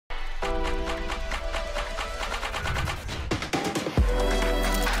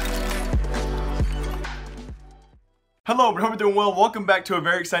Hello, but hope you're doing well. Welcome back to a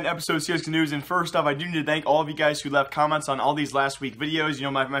very exciting episode of CSGO News. And first off, I do need to thank all of you guys who left comments on all these last week videos. You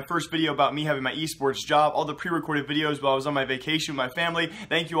know, my first video about me having my esports job, all the pre-recorded videos while I was on my vacation with my family.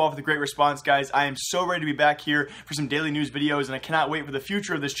 Thank you all for the great response, guys. I am so ready to be back here for some daily news videos, and I cannot wait for the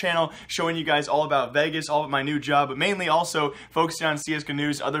future of this channel, showing you guys all about Vegas, all about my new job, but mainly also focusing on CSGO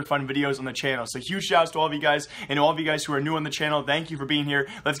News, other fun videos on the channel. So huge shouts to all of you guys, and to all of you guys who are new on the channel, thank you for being here.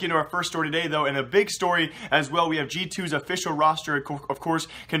 Let's get into our first story today, though, and a big story as well. We have G2's official roster, of course,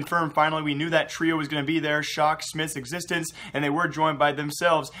 confirmed finally. We knew that trio was going to be there, Shock, Smith's Existence, and they were joined by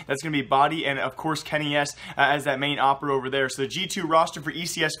themselves. That's going to be Body and, of course, Kenny S as that main opera over there. So the G2 roster for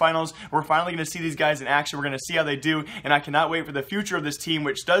ECS Finals, we're finally going to see these guys in action. We're going to see how they do, and I cannot wait for the future of this team,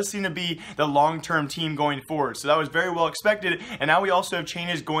 which does seem to be the long-term team going forward. So that was very well expected, and now we also have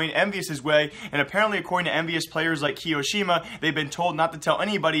changes going Envyus' way, and apparently, according to Envyus players like Kiyoshima, they've been told not to tell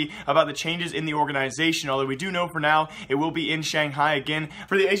anybody about the changes in the organization, although we do know for now it will be in Shanghai again.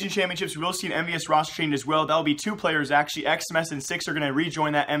 For the Asian Championships, we will see an Envyus roster change as well. That'll be two players, actually. XMS and Six are going to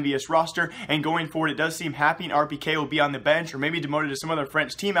rejoin that Envyus roster, and going forward, it does seem Happy and RPK will be on the bench, or maybe demoted to some other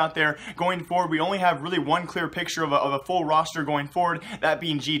French team out there. Going forward, we only have really one clear picture of a full roster going forward, that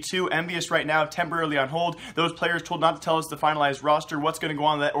being G2. Envyus right now, temporarily on hold. Those players told not to tell us the finalized roster, what's going to go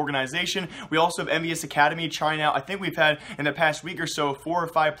on in that organization. We also have Envyus Academy trying out. I think we've had, in the past week or so, 4 or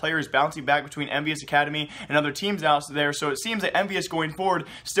 5 players bouncing back between Envyus Academy and other teams out there, so it seems that Envyus going forward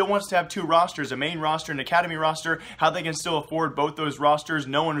still wants to have 2 rosters, a main roster and an academy roster. How they can still afford both those rosters,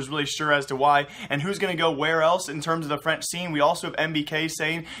 no one is really sure as to why, and who's going to go where else in terms of the French scene. We also have MBK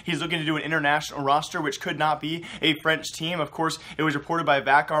saying he's looking to do an international roster, which could not be a French team. Of course, it was reported by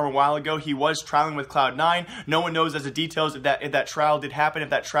Vacarm a while ago he was trialing with Cloud9. No one knows as the details if that trial did happen, if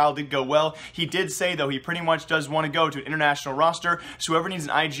that trial did go well. He did say, though, he pretty much does want to go to an international roster, so whoever needs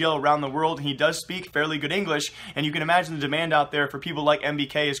an IGL around the world, and he does speak fairly good English, and you can imagine the demand out there for people like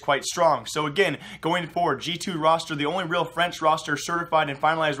MBK is quite strong. So again, going forward, G2 roster, the only real French roster certified and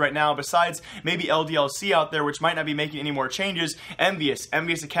finalized right now, besides maybe LDLC out there, which might not be making any more changes.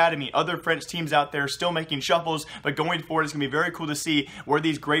 Envyus Academy, other French teams out there still making shuffles, but going forward, it's going to be very cool to see where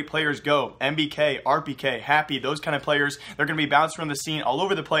these great players go. MBK, RPK, Happy, those kind of players, they're going to be bounced around the scene all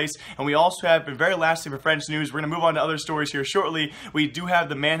over the place. And we also have, and very lastly for French news, we're going to move on to other stories here shortly. We do have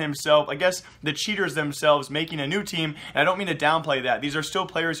the man himself, I guess the cheaters themselves, making a new team, and I don't mean to downplay that. These are still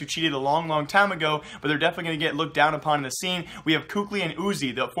players who cheated a long time ago, but they're definitely going to get looked down upon in the scene. We have KQLY and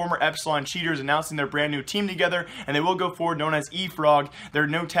Uzi, the former Epsilon cheaters, announcing their brand new team together, and they will go forward known as E-Frog. Their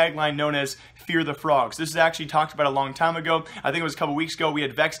new tagline known as Fear the Frogs. This is actually talked about a long time ago. I think it was a couple weeks ago. We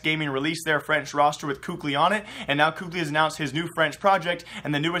had Vex Gaming release their French roster with KQLY on it, and now KQLY has announced his new French project,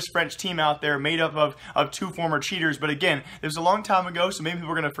 and the newest French team out there made up of 2 former cheaters. But again, it was a long time ago, so maybe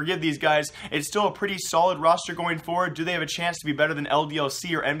people are going to forgive these guys. It's still a pretty solid roster going forward. Do they have a chance to be better than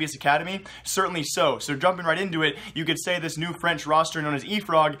LDLC or Envyus Academy? Certainly so. So jumping right into it, you could say this new French roster known as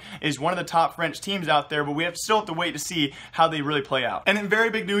E-Frog is one of the top French teams out there, but we still have to wait to see how they really play out. And in very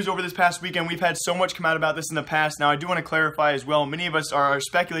big news over this past weekend, we've had so much come out about this in the past. Now, I do want to clarify as well, many of us are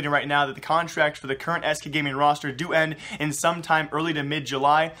speculating right now that the contracts for the current SK Gaming roster do end in sometime early to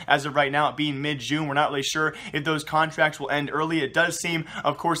mid-July. As of right now, it being mid-June, we're not really sure if those contracts will end early. It does seem,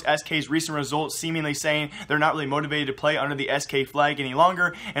 of course, SK's recent results seemingly saying they're not really motivated to play under the SK flag any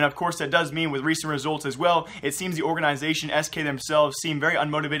longer, and of course that does mean with recent results as well, it seems the organization, SK themselves, seem very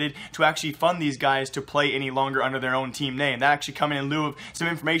unmotivated to actually fund these guys to play any longer under their own team name. That actually coming in lieu of some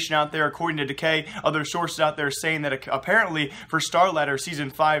information out there, according to Decay, other sources out there saying that apparently for Starladder Season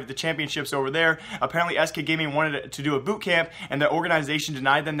 5, the championships over there, apparently SK Gaming wanted to do a boot camp, and the organization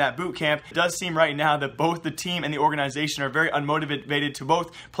denied them that boot camp. It does seem right now that both the team and the organization are very unmotivated to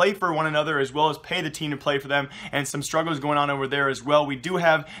both play for one another as well as pay the team to play for them, and some struggles going on over there as well. We do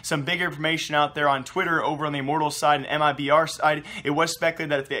have some big information out there on Twitter over on the Immortals side and MIBR side. It was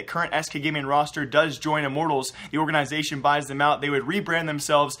speculated that if the current SK Gaming roster does join Immortals, the organization buys them out, they would rebrand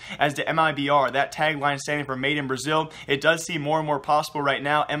themselves as the MIBR, that tagline standing for Made in Brazil. It does seem more and more possible right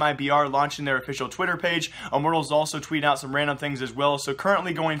now. MIBR launching their official Twitter page. Immortals also tweet out some random things as well. So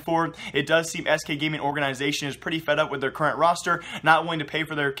currently going forward, it does seem SK Gaming organization is pretty fed up with their current roster, not willing to pay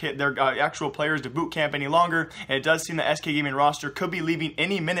for their actual players to boot camp any longer, and it does seem the SK Gaming roster could be leaving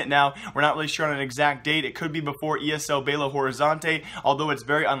any minute now. We're not really sure on an exact date. It could be before ESL Belo Horizante, although it's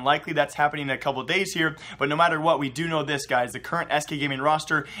very unlikely that's happening in a couple days here. But no matter what, we do know this, guys. The current SK Gaming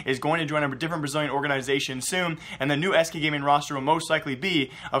roster is going to join a different Brazilian organization soon, and the new SK Gaming roster will most likely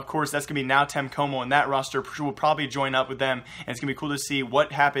be, of course, that's going to be N0thing Como, and that roster will probably join up with them, and it's going to be cool to see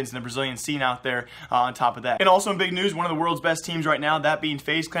what happens in the Brazilian scene out there on top of that. And also in big news, one of the world's best teams right now, that being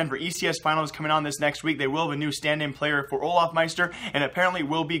FaZe Clan for ECS Finals coming on this next week. They will have a new stand-in player for Olofmeister, and apparently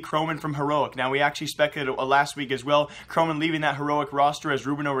will be Croman from Heroic. Now, we actually speculated last week as well, Croman leaving that Heroic roster as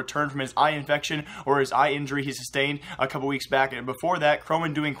Rubino returned from his eye infection or his eye injury he sustained a couple weeks back. And before that,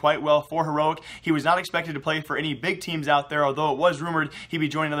 Croman doing quite well for Heroic. He was not expected to play for any big teams out there, although it was rumored he'd be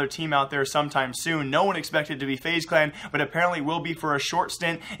joining another team out there sometime soon. No one expected to be FaZe Clan, but apparently will be for a short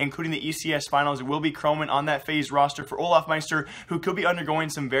stint, including the ECS finals. It will be Croman on that FaZe roster for Olofmeister, who could be undergoing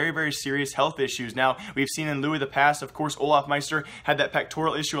some very, very serious health issues. Now, we've seen in lieu of the past, of course, Olofmeister had that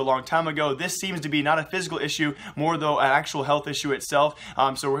pectoral issue a long time ago. This seems to be not a physical issue, more though an actual health issue itself.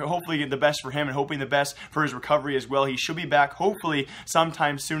 So we're hopefully getting the best for him and hoping the best for his recovery as well. He should be back hopefully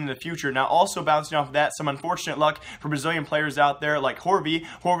sometime soon in the future. Now, also bouncing off that, some unfortunate luck for Brazilian players out there like Horvey.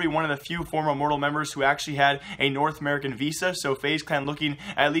 Horvey, one of the few former Immortal members who actually had a North American visa, so FaZe Clan looking,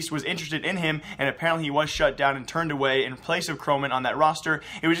 at least was interested in him, and apparently he was shut down and turned away in place of Croman on that roster.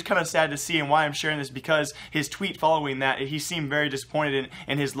 It was just kind of sad to see, and why I'm sharing this because his tweet following that, he seemed very disappointed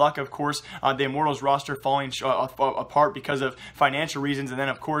in his luck, of course, the Immortals roster falling apart because of financial reasons, and then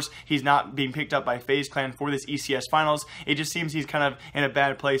of course he's not being picked up by FaZe Clan for this ECS finals. It just seems he's kind of in a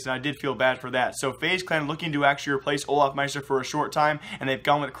bad place, and I did feel bad for that. So FaZe Clan looking to actually replace Olofmeister for a short time, and they've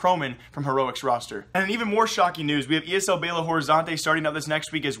gone with Croman from Heroic's roster. And in even more shocking news, we have ESL Belo Horizante starting up this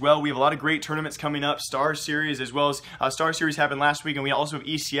next week as well. We have a lot of great tournaments coming up, Star Series as well as Star Series happened last week, and we also have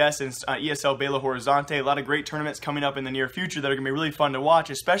ECS and ESL Belo Horizante. A lot of great tournaments coming up in the near future that are going to be really fun to watch,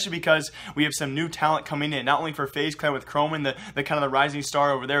 especially because we have some new talent coming in, not only for FaZe Clan with Croman, the kind of the rising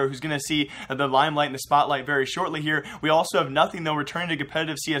star over there who's going to see the limelight and the spotlight very shortly here. We also have N0thing, though, returning to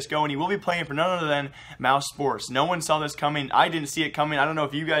competitive CSGO, and he will be playing for none other than Mousesports. No one saw this coming. I didn't see it coming. I don't know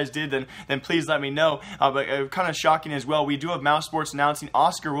if you guys did, then please let me know. But kind of shocking as well. We do have Mousesports announcing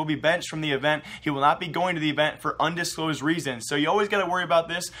Oscar will be benched from the event. He will not be going to the event for undisclosed reasons. So you always got to worry about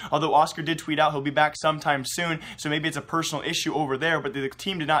this, although Oscar did tweet out he'll be back sometime soon, so maybe it's a personal issue over there, but the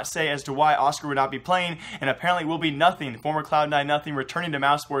team did not say as to why Oscar would not be playing, and apparently will be N0thing, former Cloud9 N0thing, returning to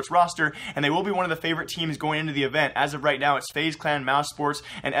Mousesports roster, and they will be one of the favorite teams going into the event. As of right now, it's FaZe Clan, Mousesports,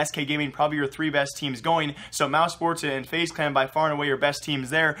 and SK Gaming, probably your three best teams going. So Mousesports and FaZe Clan by far and away your best teams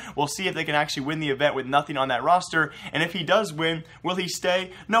there. We'll see if they can actually win the event with N0thing on that roster, and if he does win, will he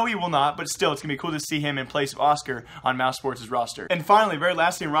stay? No, he will not, but still, it's going to be cool to see him in place of Oscar on Mousesports' roster. And finally, very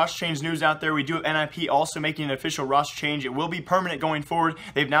lastly, in roster change news out there, we do have NIP also making an official roster change. It will be permanent going forward.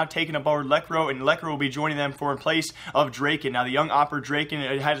 They've now taken aboard Lekro, and Lekro will be joining them for in place of Draken. Now, the young Opera Draken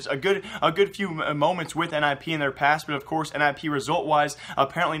had a good few moments with NIP in their past, but of course, NIP result-wise,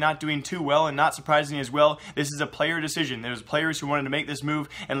 apparently not doing too well, and not surprisingly as well, this is a player decision. There's players who wanted to make this move,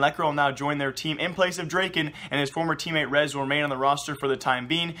 and Lekro will now join their team in place of Draken, and his former teammate Rez will remain on the roster for the time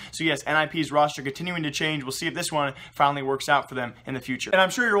being. So yes, NIP's roster continuing to change. We'll see if this one finally works out for them in the future. And I'm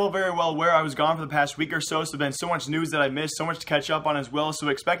sure you're all very well aware I was gone for the past week or so, so there's been so much news that I missed, so much to catch up on as well, so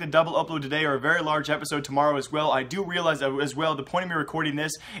expect a double upload today or a very large episode tomorrow as well. I do realize as well, the point of me recording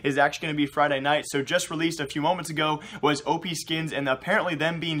this is actually going to be Friday night, so just released a few moments ago was OPSkins and apparently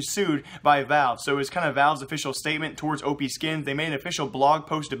them being sued by Valve. So it's kind of Valve's official statement towards OPSkins. They made an official blog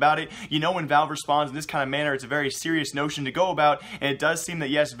post about it. You know, when Valve responds in this kind of manner, it's a very serious notion to go about, and it does seem that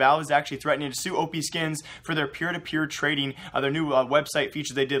yes, Valve is actually threatening to sue OPSkins for their peer-to-peer trading, their new website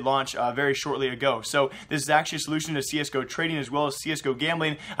feature they did launch very shortly ago. So this is actually a solution to CSGO trading as well as CSGO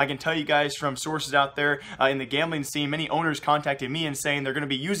gambling. I can tell you guys from sources out there in the gambling scene, many owners contacted me and saying they're going to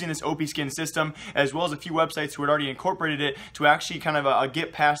be using this OPSkins system, as well as a few websites who had already incorporated it to actually kind of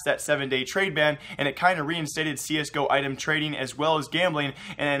get past that 7-day trade ban, and it kind of reinstated CSGO item trading as well as gambling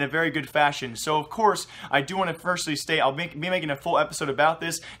in a very good fashion. So of course, I do want to firstly state I'll be making a full episode about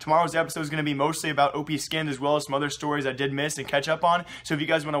this. Tomorrow's episode is going to be mostly about OPSkins as well as some other stories I did miss and catch up on. So if you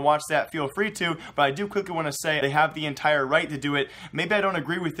guys want to watch that, feel free to, but I do quickly want to say they have the entire right to do it. Maybe I don't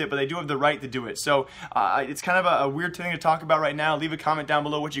agree with it, but they do have the right to do it. So it's kind of a weird thing to talk about right now. Leave a comment down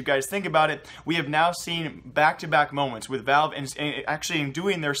below what you guys think about it. We have now seen back-to-back moments with Valve and actually in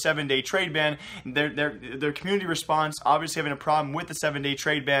doing their 7-day trade ban, their community response obviously having a problem with the 7-day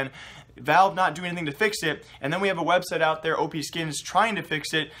trade ban, Valve not doing anything to fix it, and then we have a website out there, OPSkins, trying to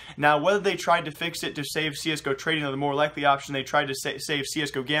fix it. Now, whether they tried to fix it to save CSGO trading or the more likely option, they tried to save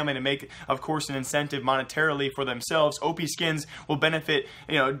CSGO gambling and make, of course, an incentive monetarily for themselves. OPSkins will benefit,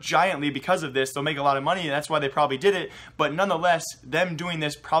 giantly because of this. They'll make a lot of money, and that's why they probably did it. But nonetheless, them doing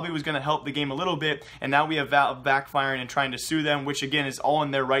this probably was going to help the game a little bit, and now we have Valve backfiring and trying to sue them, which again is all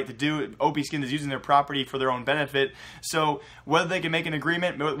in their right to do. OPSkins is using their property for their own benefit. So whether they can make an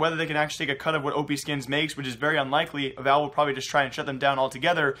agreement, whether they can actually take a cut of what OPSkins makes, which is very unlikely, Valve will probably just try and shut them down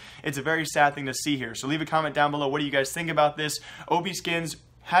altogether. It's a very sad thing to see here. So leave a comment down below. What do you guys think about this? OPSkins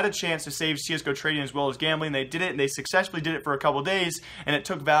had a chance to save CSGO trading as well as gambling. They did it, and they successfully did it for a couple days, and it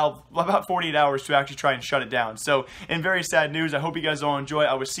took Valve about 48 hours to actually try and shut it down. So, in very sad news, I hope you guys all enjoy.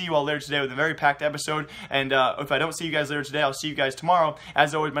 I will see you all later today with a very packed episode, and if I don't see you guys later today, I'll see you guys tomorrow.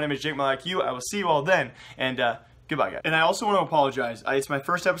 As always, my name is Jake Like You. I will see you all then, and goodbye, guys. And I also want to apologize. It's my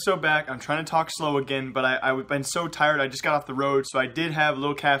first episode back. I'm trying to talk slow again, but I've been so tired. I just got off the road, so I did have a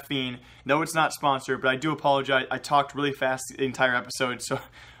little caffeine. No, it's not sponsored, but I do apologize. I talked really fast the entire episode, so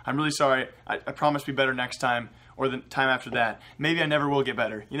I'm really sorry. I promise to be better next time, or the time after that. Maybe I never will get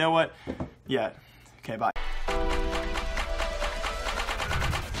better. You know what? Yeah. Okay, bye.